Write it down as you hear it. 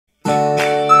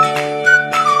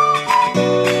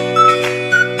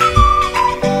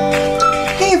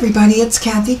everybody, it's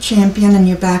Kathy Champion and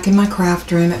you're back in my craft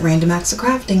room at Random Acts of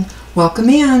Crafting. Welcome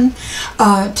in.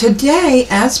 Today,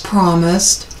 as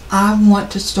promised, I want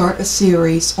to start a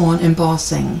series on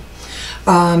embossing.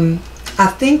 I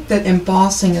think that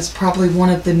embossing is probably one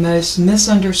of the most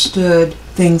misunderstood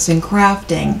things in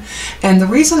crafting, and the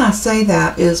reason I say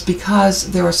that is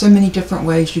because there are so many different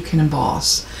ways you can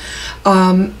emboss.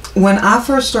 When I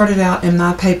first started out in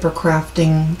my paper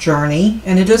crafting journey,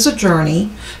 and it is a journey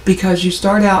because you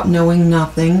start out knowing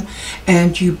nothing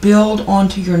and you build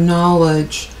onto your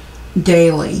knowledge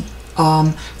daily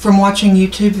from watching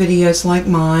YouTube videos like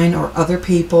mine or other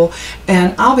people.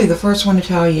 And I'll be the first one to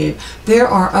tell you, there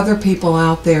are other people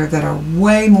out there that are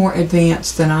way more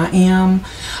advanced than I am.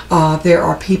 There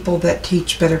are people that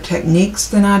teach better techniques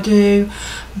than I do,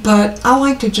 but I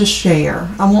like to just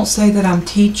share. I won't say that I'm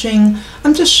teaching,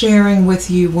 I'm just sharing with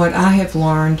you what I have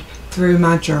learned through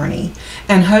my journey,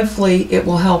 and hopefully it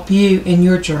will help you in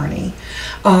your journey.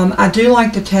 I do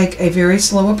like to take a very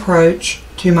slow approach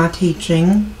to my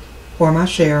teaching or my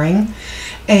sharing,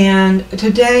 and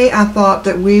today I thought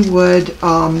that we would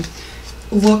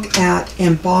look at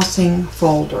embossing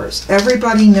folders.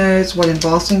 Everybody knows what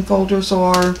embossing folders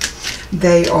are.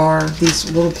 They are these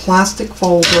little plastic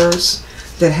folders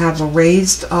that have a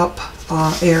raised up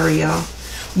area.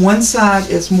 One side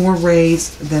is more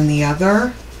raised than the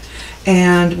other,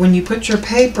 and when you put your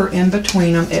paper in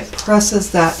between them, it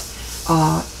presses that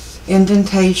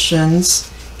indentations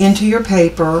into your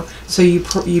paper. So you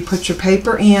put your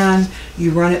paper in, you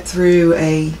run it through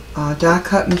a die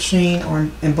cut machine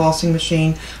or embossing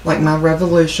machine like my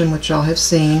Revolution, which y'all have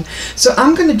seen. So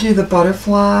I'm going to do the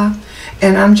butterfly,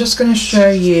 and I'm just going to show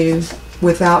you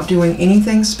without doing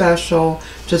anything special,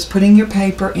 just putting your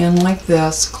paper in like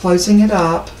this, closing it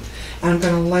up, and I'm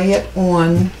going to lay it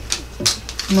on.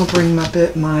 I'm going to bring my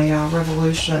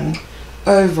Revolution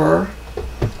over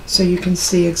so you can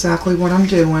see exactly what I'm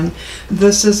doing.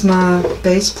 This is my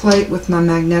base plate with my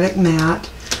magnetic mat.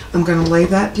 I'm going to lay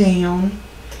that down,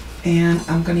 and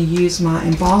I'm going to use my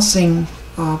embossing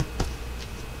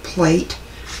plate,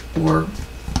 or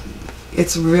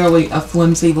it's really a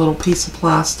flimsy little piece of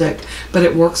plastic, but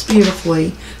it works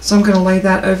beautifully. So I'm going to lay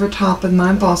that over top of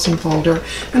my embossing folder,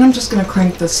 and I'm just going to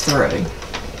crank this through.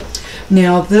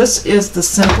 Now this is the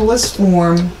simplest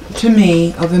form to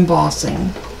me of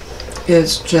embossing,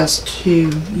 is just to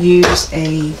use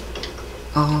a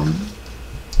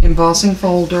embossing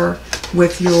folder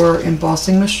with your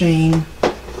embossing machine.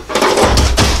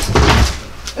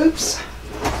 Oops,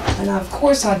 and of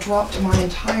course I dropped my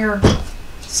entire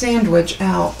sandwich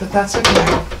out, but that's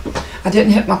okay. I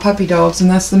didn't hit my puppy dogs, and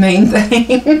that's the main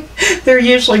thing. They're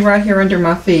usually right here under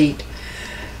my feet.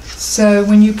 So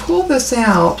when you pull this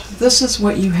out, this is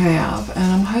what you have,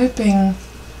 and I'm hoping,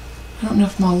 I don't know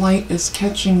if my light is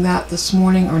catching that this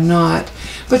morning or not,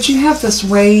 but you have this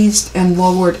raised and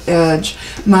lowered edge.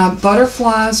 My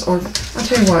butterflies, or I'll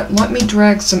tell you what, let me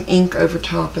drag some ink over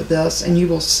top of this and you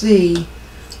will see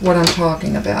what I'm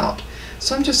talking about.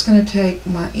 So I'm just going to take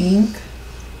my ink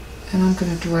and I'm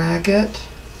going to drag it.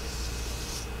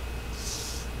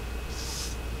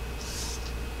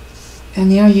 And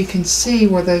now you can see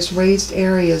where those raised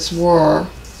areas were.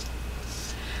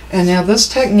 And now this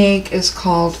technique is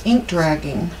called ink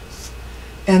dragging.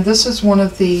 And this is one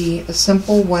of the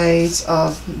simple ways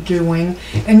of doing.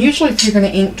 And usually if you're going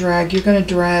to ink drag, you're going to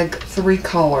drag 3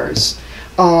 colors.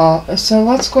 So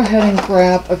let's go ahead and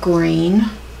grab a green.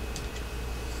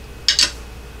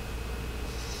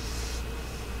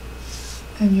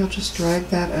 And you'll just drag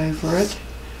that over it.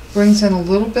 Brings in a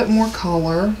little bit more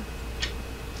color.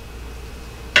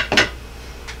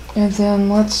 And then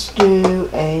let's do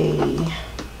a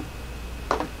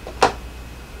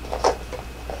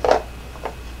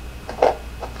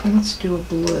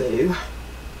blue.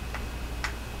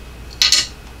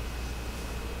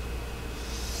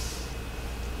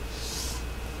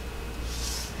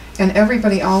 And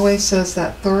everybody always says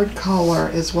that third color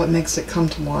is what makes it come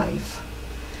to life.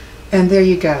 And there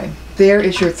you go. There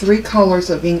is your 3 colors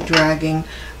of ink dragging.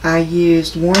 I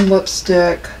used Warm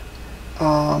Lipstick,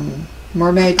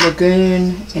 Mermaid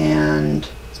Lagoon, and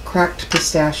Cracked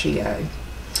Pistachio.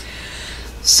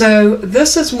 So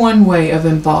this is one way of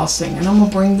embossing, and I'm going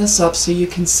to bring this up so you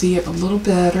can see it a little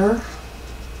better.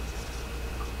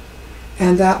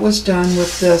 And that was done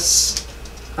with this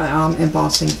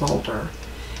embossing folder.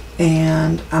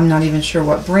 And I'm not even sure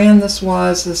what brand this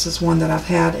was. This is one that I've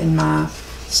had in my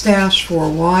stash for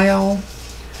a while.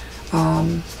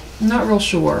 Not real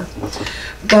sure.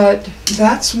 But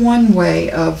that's one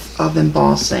way of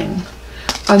embossing.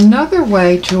 Another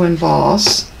way to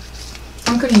emboss,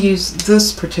 I'm going to use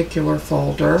this particular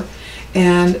folder,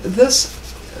 and this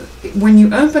when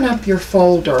you open up your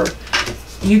folder,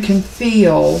 you can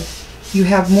feel you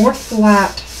have more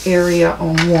flat area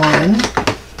on one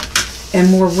and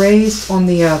more raised on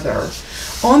the other.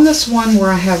 On this one where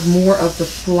I have more of the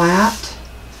flat,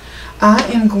 I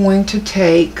am going to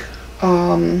take,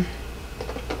 I'm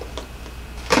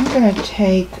going to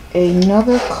take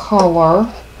another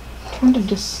color. I'm trying to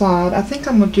decide. I think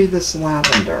I'm going to do this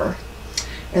lavender.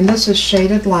 And this is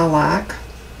shaded lilac.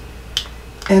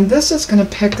 And this is going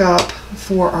to pick up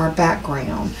for our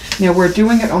background. Now we're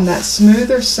doing it on that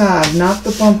smoother side, not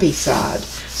the bumpy side.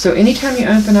 So anytime you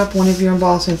open up one of your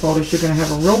embossing folders, you're going to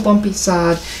have a real bumpy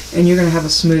side and you're going to have a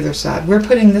smoother side. We're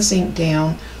putting this ink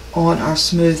down on our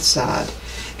smooth side.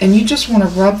 And you just want to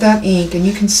rub that ink, and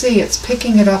you can see it's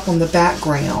picking it up on the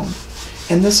background.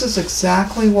 And this is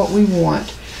exactly what we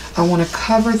want. I want to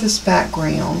cover this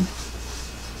background.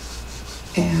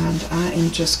 And I am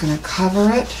just going to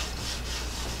cover it.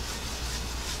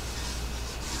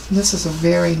 This is a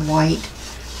very light,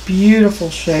 beautiful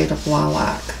shade of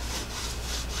lilac.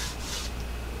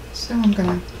 So I'm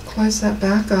going to close that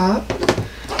back up,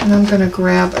 and I'm going to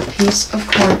grab a piece of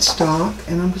cardstock,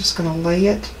 and I'm just going to lay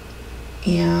it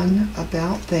in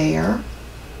about there.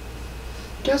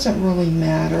 Doesn't really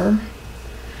matter.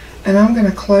 And I'm going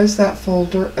to close that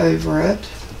folder over it.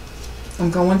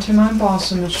 I'm going to my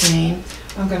embossing machine.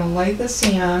 I'm going to lay this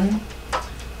in,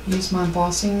 use my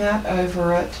embossing mat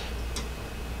over it,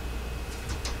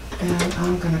 and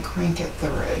I'm going to crank it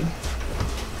through.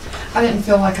 I didn't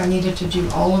feel like I needed to do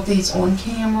all of these on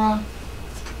camera.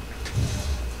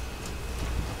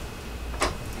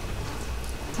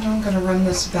 And I'm going to run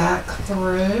this back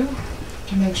through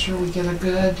to make sure we get a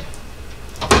good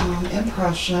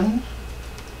impression.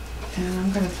 And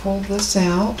I'm going to pull this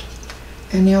out.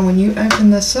 And now when you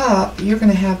open this up, you're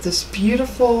going to have this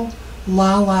beautiful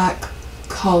lilac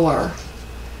color.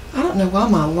 I don't know why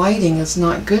my lighting is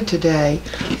not good today.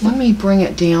 Let me bring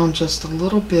it down just a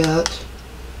little bit.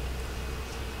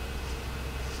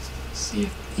 See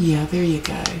if, yeah, there you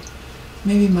go.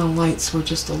 Maybe my lights were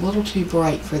just a little too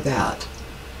bright for that.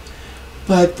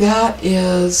 But that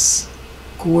is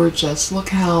gorgeous. Look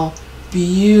how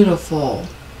beautiful.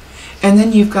 And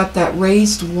then you've got that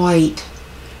raised white,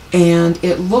 and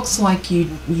it looks like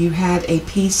you had a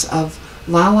piece of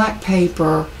lilac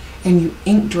paper and you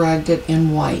ink dragged it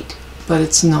in white, but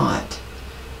it's not.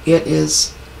 It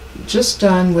is just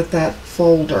done with that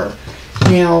folder.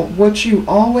 Now what you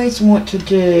always want to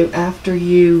do after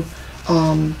you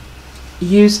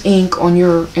use ink on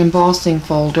your embossing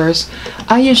folders,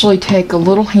 I usually take a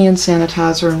little hand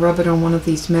sanitizer and rub it on one of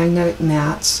these magnetic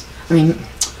mats,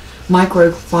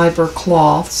 microfiber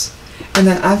cloths, and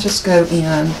then I just go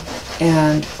in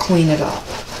and clean it up,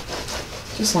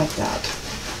 just like that.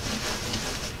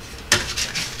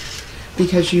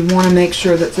 Because you want to make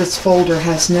sure that this folder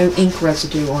has no ink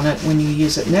residue on it when you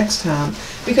use it next time.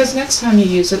 Because next time you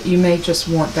use it, you may just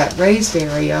want that raised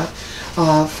area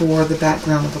for the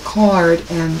background of a card,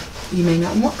 and you may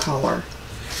not want color.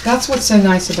 That's what's so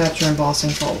nice about your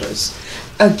embossing folders.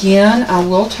 Again, I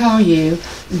will tell you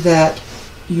that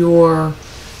your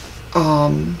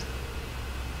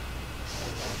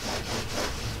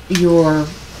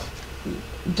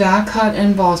die cut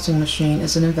embossing machine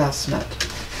is an investment.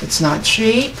 It's not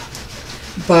cheap,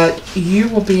 but you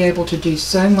will be able to do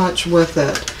so much with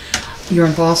it. Your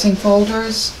embossing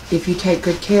folders, if you take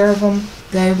good care of them,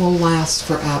 they will last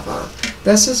forever.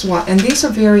 This is why, and these are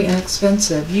very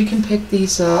inexpensive. You can pick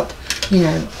these up, you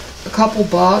know, a couple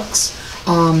bucks.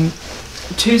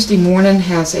 Tuesday Morning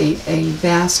has a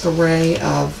vast array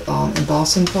of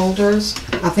embossing folders.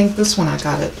 I think this one I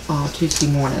got at Tuesday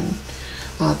Morning.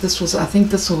 This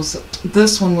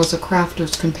one was a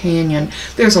Crafter's Companion.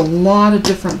 There's a lot of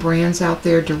different brands out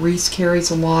there. Doris carries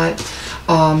a lot.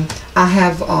 I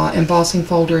have embossing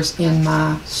folders in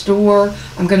my store.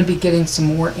 I'm going to be getting some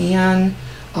more in.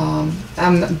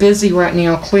 I'm busy right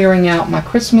now clearing out my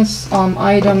Christmas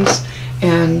items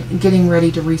and getting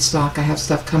ready to restock. I have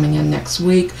stuff coming in next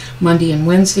week, Monday and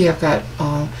Wednesday. I've got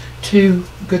 2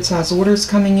 good size orders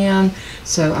coming in,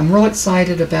 so I'm real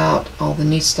excited about all the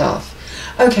new stuff.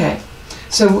 Okay,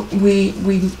 so we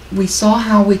saw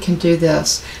how we can do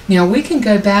this. Now we can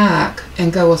go back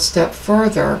and go a step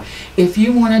further. If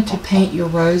you wanted to paint your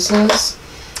roses,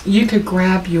 you could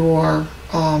grab your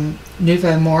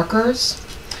Nouveau markers,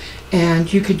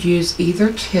 and you could use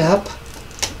either tip.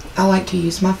 I like to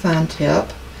use my fine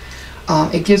tip.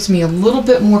 It gives me a little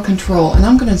bit more control, and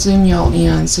I'm going to zoom y'all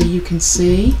in so you can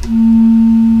see.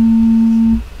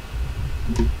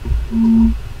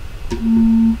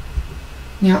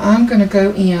 Now I'm going to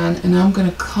go in and I'm going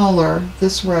to color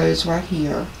this rose right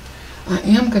here. I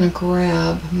am going to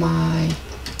grab my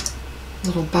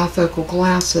little bifocal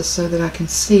glasses so that I can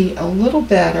see a little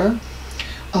better.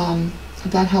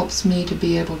 That helps me to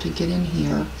be able to get in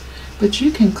here. But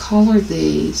you can color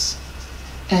these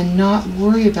and not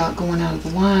worry about going out of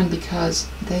the line because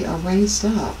they are raised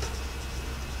up.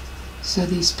 So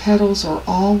these petals are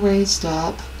all raised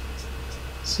up,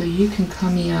 so you can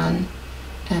come in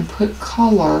and put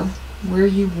color where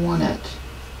you want it.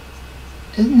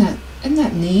 Isn't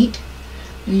that neat?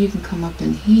 And you can come up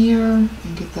in here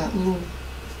and get that little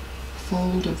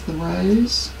fold of the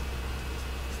rose.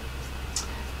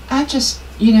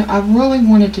 I really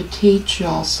wanted to teach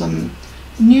y'all some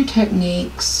new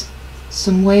techniques,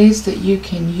 some ways that you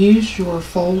can use your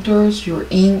folders, your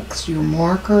inks, your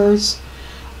markers.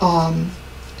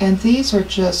 And these are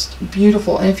just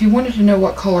beautiful. And if you wanted to know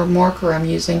what color marker I'm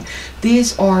using,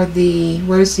 these are the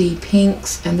rosy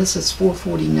pinks, and this is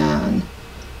 $4.49.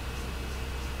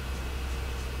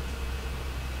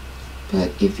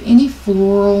 But if any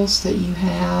florals that you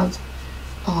have,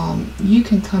 you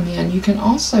can come in. You can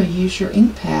also use your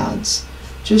ink pads.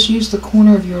 Just use the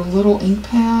corner of your little ink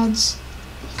pads.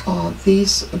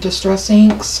 These Distress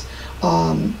inks.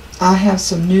 I have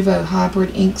some Nuvo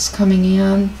hybrid inks coming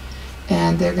in,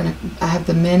 and I have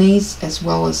the minis as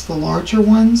well as the larger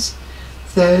ones.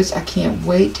 Those, I can't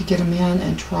wait to get them in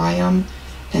and try them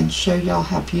and show y'all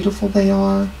how beautiful they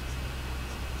are.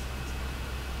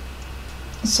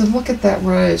 So look at that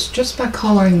rose. Just by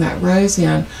coloring that rose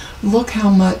in, look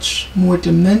how much more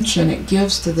dimension it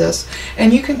gives to this.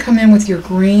 And you can come in with your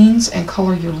greens and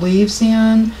color your leaves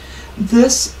in.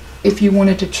 This, if you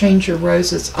wanted to change your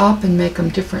roses up and make them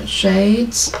different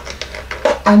shades,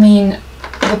 I mean,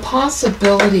 the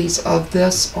possibilities of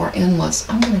this are endless.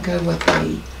 I'm going to go with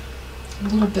a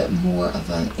little bit more of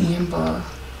an amber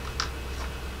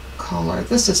color.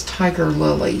 This is Tiger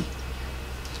Lily,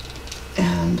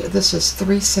 and this is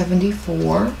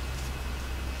 $3.74.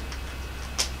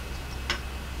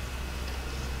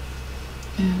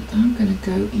 And I'm going to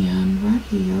go in right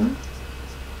here.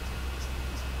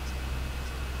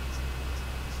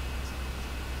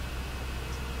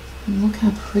 And look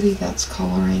how pretty that's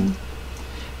coloring.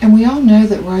 And we all know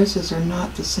that roses are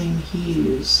not the same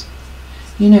hues.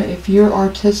 You know, if you're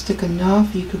artistic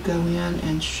enough, you could go in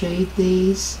and shade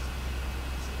these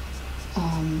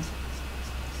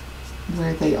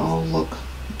where they all look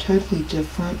totally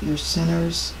different. Your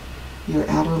centers, your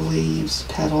outer leaves,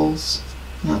 petals,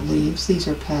 not leaves, these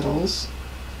are petals.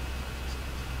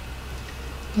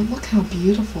 But look how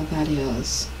beautiful that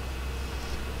is.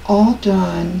 All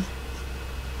done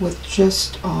with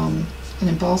just an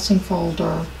embossing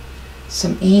folder,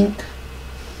 some ink,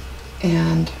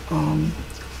 and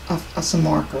some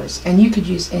markers. And you could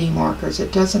use any markers.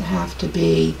 It doesn't have to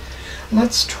be.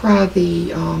 Let's try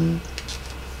the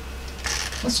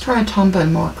let's try a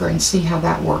Tombow marker and see how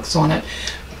that works on it.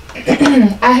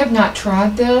 I have not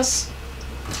tried this.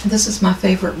 This is my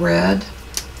favorite red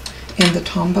in the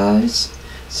Tombows.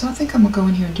 So I think I'm gonna go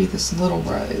in here and do this little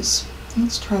rose.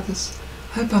 Let's try this.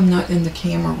 Hope I'm not in the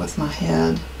camera with my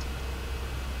head.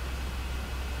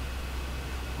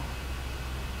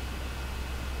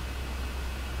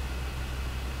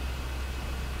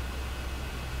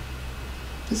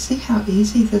 But see how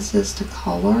easy this is to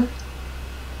color?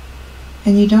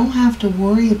 And you don't have to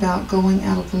worry about going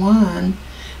out of line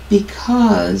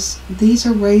because these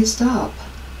are raised up.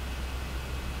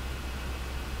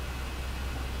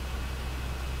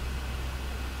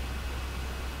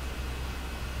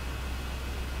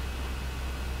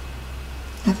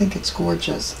 I think it's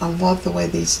gorgeous. I love the way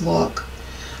these look.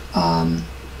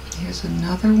 Here's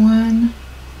another one.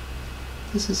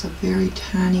 This is a very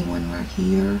tiny one right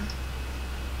here.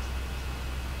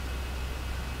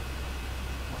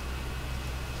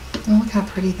 Oh, look how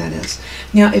pretty that is.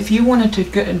 Now, if you wanted to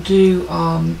do,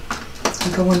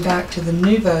 going back to the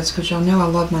Nuvos, because y'all know I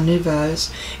love my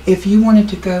Nuvos, if you wanted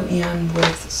to go in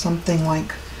with something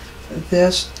like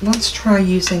this, let's try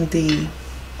using the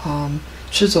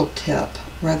chisel tip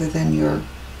rather than your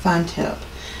fine tip.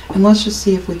 And let's just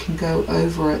see if we can go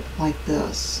over it like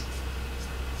this.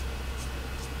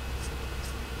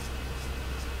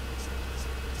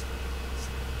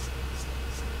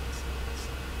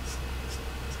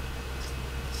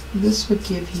 This would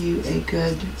give you a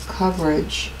good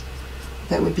coverage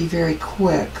that would be very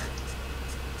quick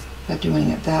by doing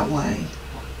it that way.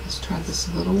 Let's try this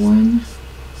little one.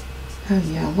 Oh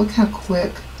yeah, look how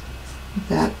quick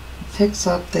that picks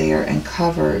up there and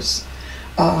covers.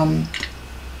 I'm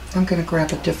going to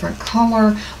grab a different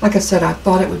color. Like I said, I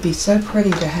thought it would be so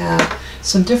pretty to have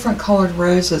some different colored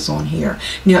roses on here.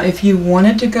 Now, if you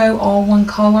wanted to go all one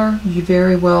color, you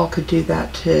very well could do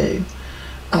that too.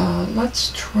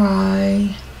 let's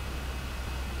try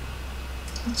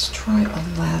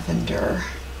a lavender.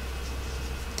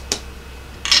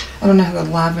 I don't know how the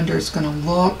lavender is going to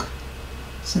look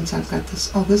since I've got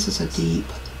this. Oh, this is a deep.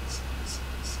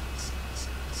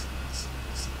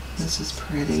 This is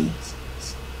pretty.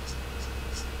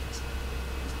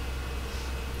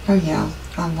 Oh yeah,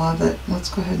 I love it. Let's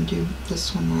go ahead and do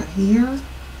this one right here.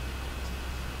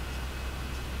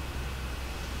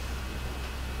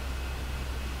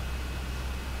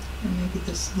 And maybe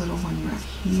this little one right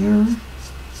here.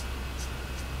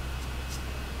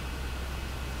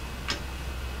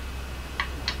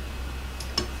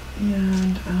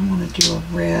 And I want to do a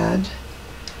red.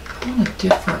 I want a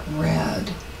different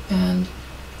red. And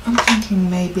I'm thinking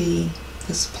maybe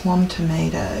this plum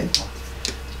tomato.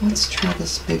 Let's try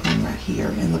this big one right here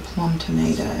in the plum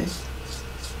tomato.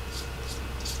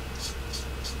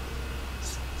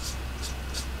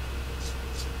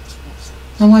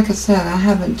 Now, like I said, I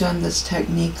haven't done this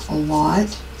technique a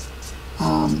lot.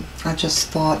 I just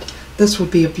thought this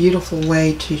would be a beautiful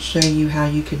way to show you how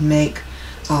you could make.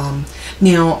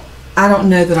 Now, I don't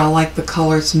know that I like the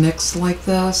colors mixed like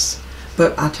this,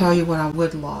 but I'll tell you what I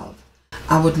would love.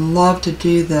 I would love to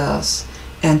do this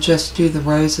and just do the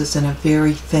roses in a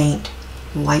very faint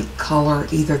light color,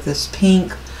 either this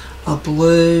pink, a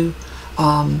blue,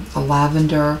 a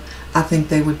lavender. I think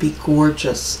they would be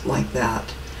gorgeous like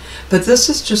that. But this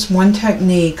is just one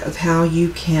technique of how you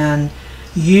can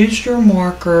use your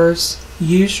markers,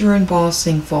 use your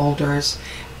embossing folders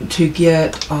to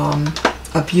get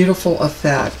a beautiful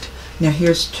effect. Now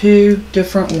here's two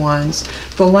different ones.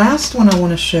 The last one I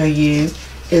want to show you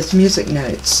is music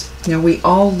notes. Now we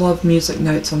all love music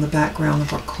notes on the background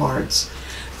of our cards.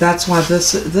 That's why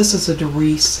this is a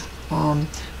Doris.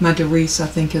 My Doris, I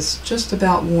think, is just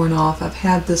about worn off. I've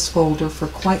had this folder for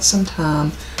quite some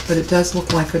time, but it does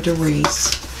look like a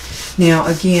Doris. Now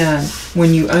again,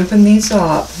 when you open these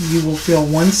up, you will feel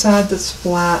one side that's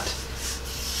flat.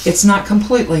 It's not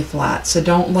completely flat, so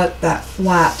don't let that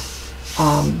flat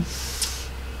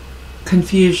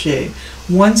confuse you.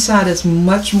 One side is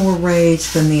much more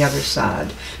raised than the other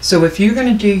side. So if you're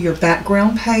going to do your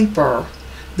background paper,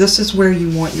 this is where you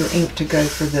want your ink to go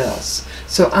for this.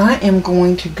 So I am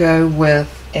going to go with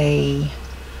a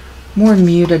more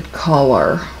muted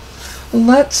color.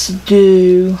 Let's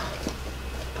do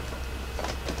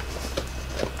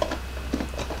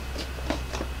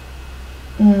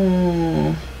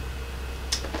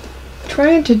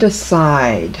trying to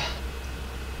decide.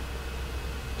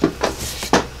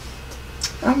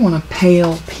 I want a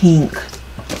pale pink.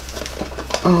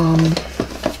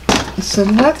 So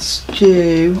let's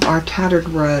do our Tattered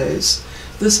Rose.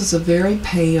 This is a very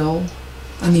pale.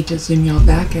 I need to zoom y'all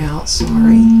back out,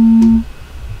 sorry.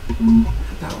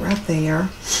 About right there.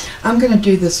 I'm going to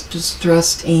do this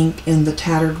distressed ink in the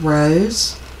Tattered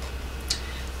Rose.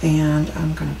 And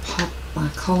I'm going to pop my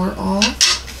color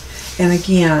off. And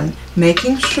again,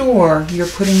 making sure you're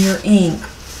putting your ink,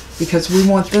 because we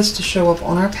want this to show up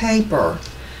on our paper.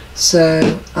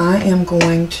 So I am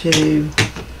going to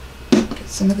get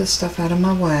some of this stuff out of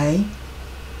my way.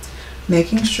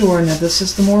 Making sure, now this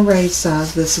is the more raised side,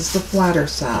 this is the flatter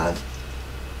side.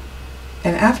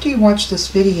 And after you watch this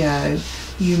video,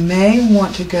 you may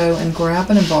want to go and grab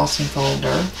an embossing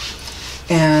folder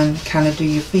and kind of do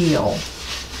your feel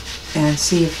and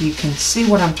see if you can see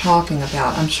what I'm talking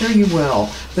about. I'm sure you will.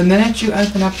 The minute you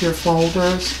open up your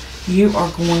folders, you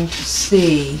are going to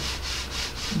see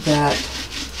that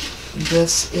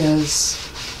this is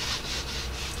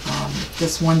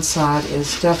this one side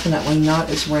is definitely not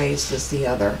as raised as the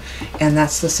other, and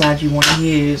that's the side you want to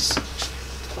use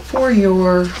for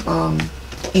your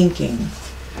inking.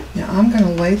 Now I'm going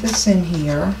to lay this in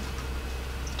here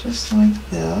just like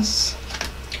this,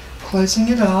 closing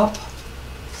it up,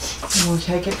 and we'll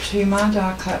take it to my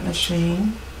die cut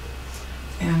machine,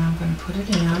 and I'm going to put it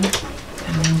in,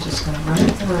 and I'm just going to run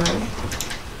it through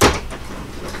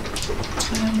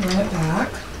and run it back.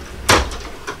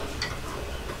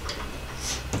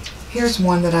 Here's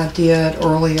one that I did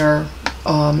earlier,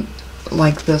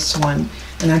 like this one,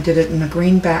 and I did it in a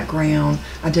green background.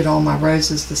 I did all my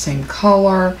roses the same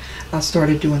color. I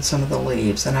started doing some of the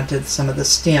leaves, and I did some of the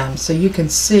stems, so you can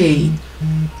see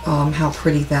how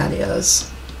pretty that is.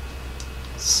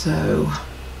 So,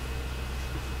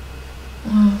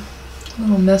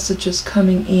 little messages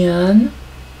coming in.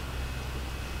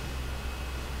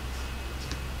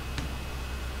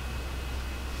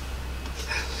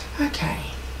 Okay.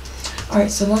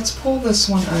 Alright, so let's pull this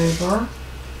one over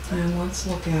and let's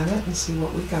look at it and see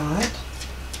what we got.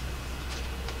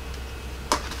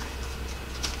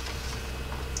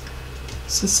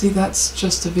 So see, that's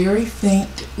just a very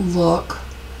faint look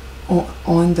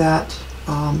on that,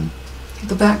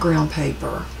 the background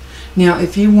paper. Now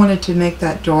if you wanted to make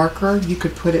that darker, you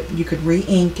could put it, you could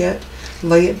re-ink it,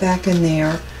 lay it back in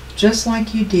there, just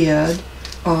like you did.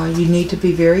 You need to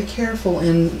be very careful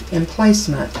in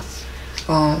placement.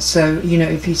 So, you know,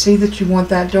 if you see that you want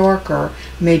that darker,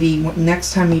 maybe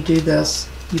next time you do this,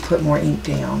 you put more ink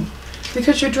down.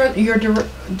 Because your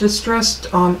distressed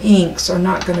inks are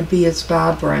not going to be as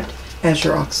vibrant as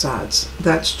your oxides.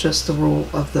 That's just the rule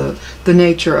of the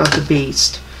nature of the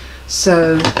beast.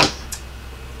 So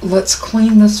let's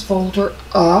clean this folder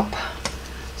up.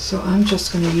 So I'm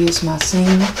just going to use my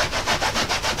seam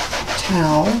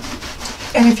towel.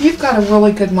 And if you've got a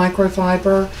really good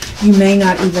microfiber, you may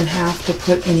not even have to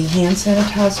put any hand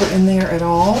sanitizer in there at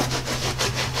all.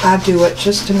 I do it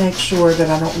just to make sure that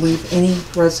I don't leave any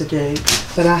residue.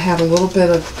 But I have a little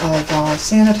bit of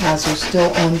sanitizer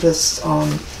still on this on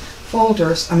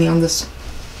this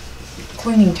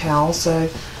cleaning towel, so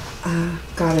I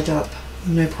got it up,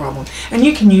 no problem. And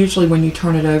you can usually, when you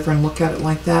turn it over and look at it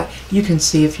like that, you can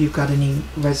see if you've got any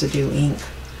residue ink.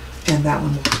 And that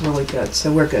one looks really good,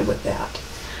 so we're good with that.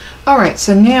 Alright,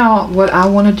 so now what I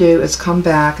want to do is come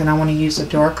back and I want to use a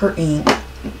darker ink,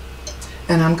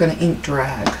 and I'm going to ink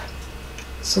drag.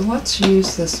 So let's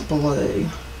use this blue,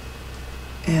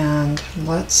 and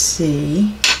let's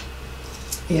see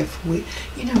if we,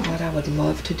 you know what I would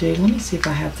love to do? Let me see if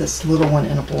I have this little one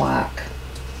in a black.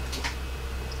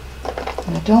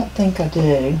 And I don't think I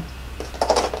do.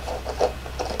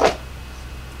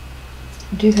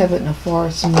 I do have it in a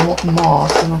forest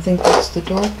moss, and I think that's the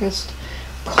darkest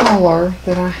color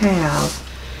that I have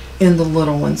in the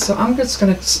little one. So I'm just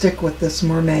going to stick with this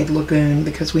Mermaid Lagoon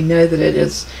because we know that it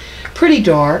is pretty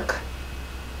dark.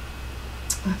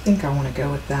 I think I want to go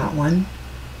with that one.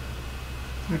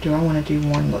 Or do I want to do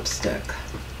one lipstick?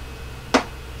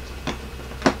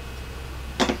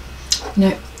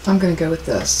 No, I'm going to go with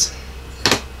this.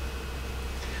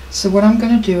 So what I'm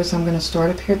going to do is I'm going to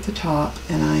start up here at the top,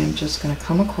 and I am just going to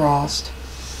come across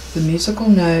the musical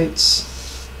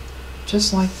notes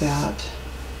just like that,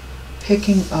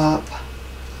 picking up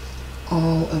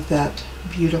all of that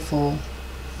beautiful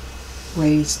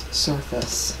raised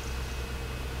surface.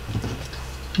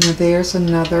 Now there's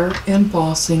another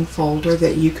embossing folder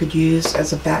that you could use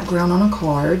as a background on a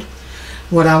card.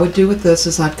 What I would do with this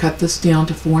is I'd cut this down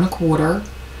to 4 1/4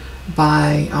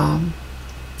 by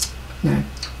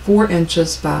 4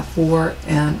 inches by 5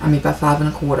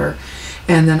 1/4,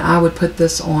 and then I would put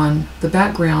this on the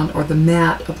background or the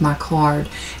mat of my card,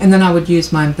 and then I would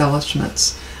use my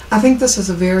embellishments. I think this is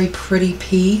a very pretty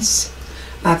piece.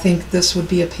 I think this would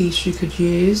be a piece you could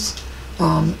use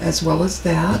as well as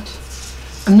that.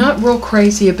 I'm not real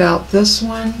crazy about this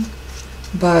one,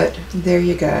 but there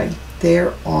you go.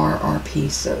 There are our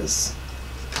pieces.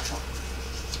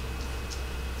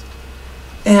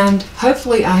 And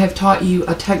hopefully I have taught you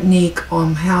a technique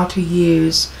on how to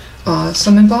use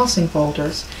some embossing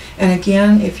folders. And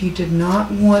again, if you did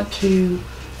not want to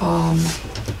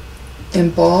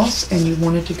emboss and you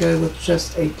wanted to go with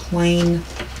just a plain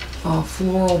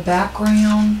floral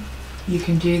background, you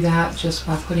can do that just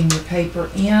by putting your paper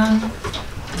in,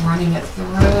 running it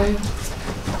through,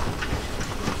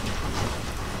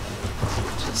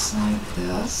 just like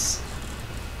this.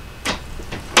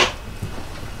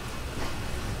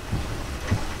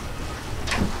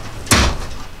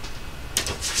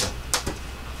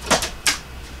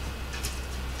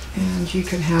 And you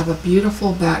can have a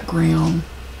beautiful background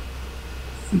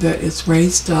that is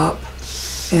raised up,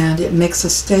 and it makes a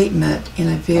statement in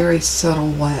a very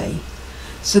subtle way.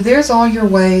 So there's all your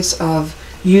ways of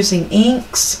using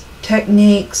inks,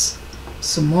 techniques,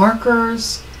 some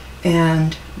markers,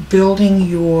 and building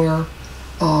your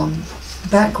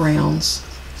backgrounds,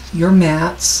 your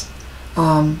mats,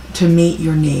 to meet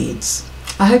your needs.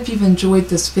 I hope you've enjoyed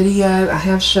this video. I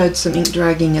have showed some ink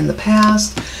dragging in the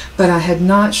past, but I had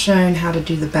not shown how to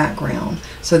do the background.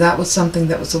 So that was something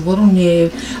that was a little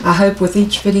new. I hope with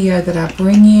each video that I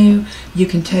bring you, you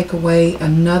can take away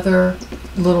another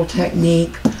little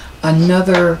technique,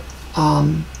 another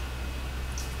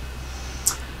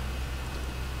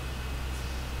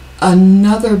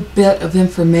bit of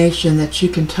information that you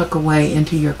can tuck away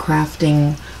into your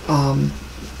crafting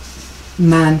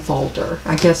mind folder,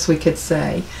 I guess we could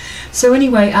say. So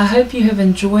anyway, I hope you have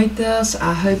enjoyed this.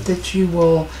 I hope that you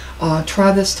will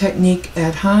try this technique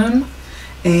at home,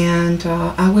 and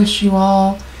I wish you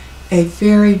all a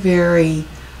very, very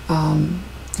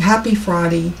happy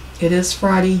Friday. It is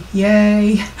Friday,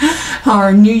 yay!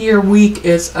 Our New Year week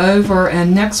is over,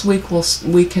 and next week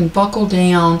we can buckle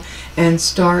down and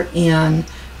start in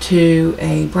to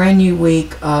a brand new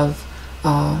week of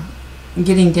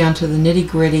getting down to the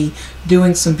nitty-gritty,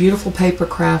 doing some beautiful paper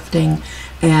crafting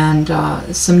and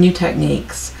some new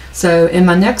techniques. So in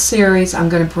my next series, I'm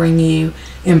going to bring you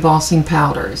embossing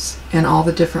powders and all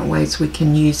the different ways we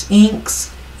can use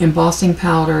inks, embossing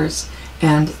powders,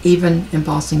 and even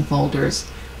embossing folders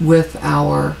with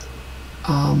our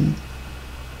our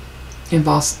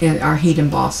heat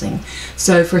embossing.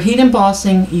 So for heat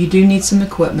embossing, you do need some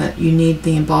equipment. You need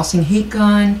the embossing heat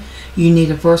gun, you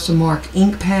need a Versamark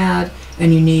ink pad,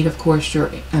 and you need, of course,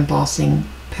 your embossing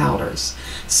powders.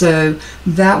 So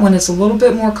that one is a little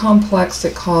bit more complex.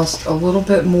 It costs a little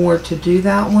bit more to do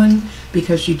that one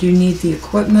because you do need the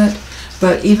equipment.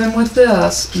 But even with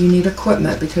this, you need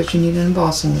equipment because you need an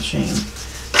embossing machine.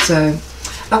 So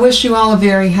I wish you all a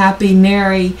very happy,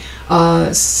 merry,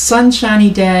 sunshiny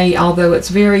day, although it's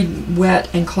very wet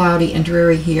and cloudy and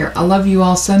dreary here. I love you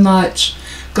all so much.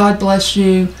 God bless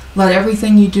you. Let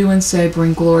everything you do and say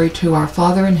bring glory to our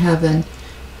Father in heaven.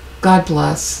 God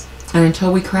bless. And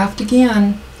until we craft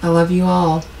again, I love you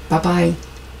all. Bye-bye.